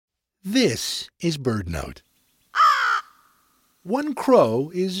This is BirdNote. One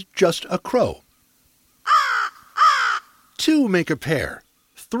crow is just a crow. Two make a pair.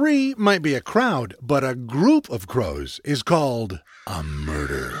 Three might be a crowd, but a group of crows is called a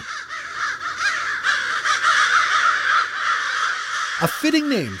murder. A fitting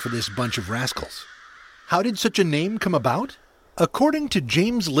name for this bunch of rascals. How did such a name come about? According to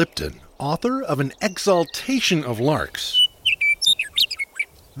James Lipton, author of An Exaltation of Larks,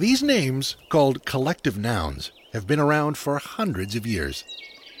 these names, called collective nouns, have been around for hundreds of years.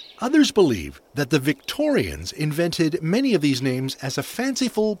 Others believe that the Victorians invented many of these names as a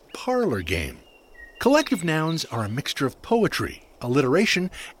fanciful parlor game. Collective nouns are a mixture of poetry,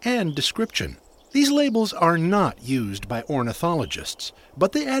 alliteration, and description. These labels are not used by ornithologists,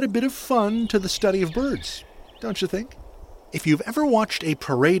 but they add a bit of fun to the study of birds, don't you think? If you've ever watched a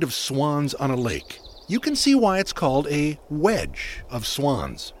parade of swans on a lake, you can see why it's called a wedge of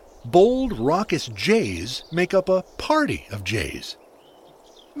swans. Bold, raucous jays make up a party of jays.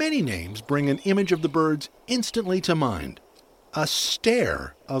 Many names bring an image of the birds instantly to mind. A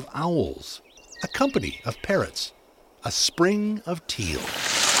stare of owls, a company of parrots, a spring of teal.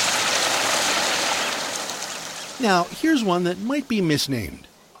 Now, here's one that might be misnamed.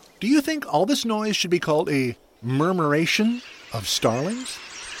 Do you think all this noise should be called a murmuration of starlings?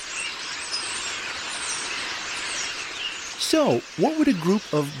 So, what would a group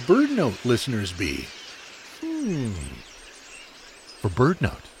of BirdNote listeners be? For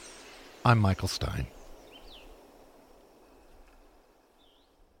BirdNote, I'm Michael Stein.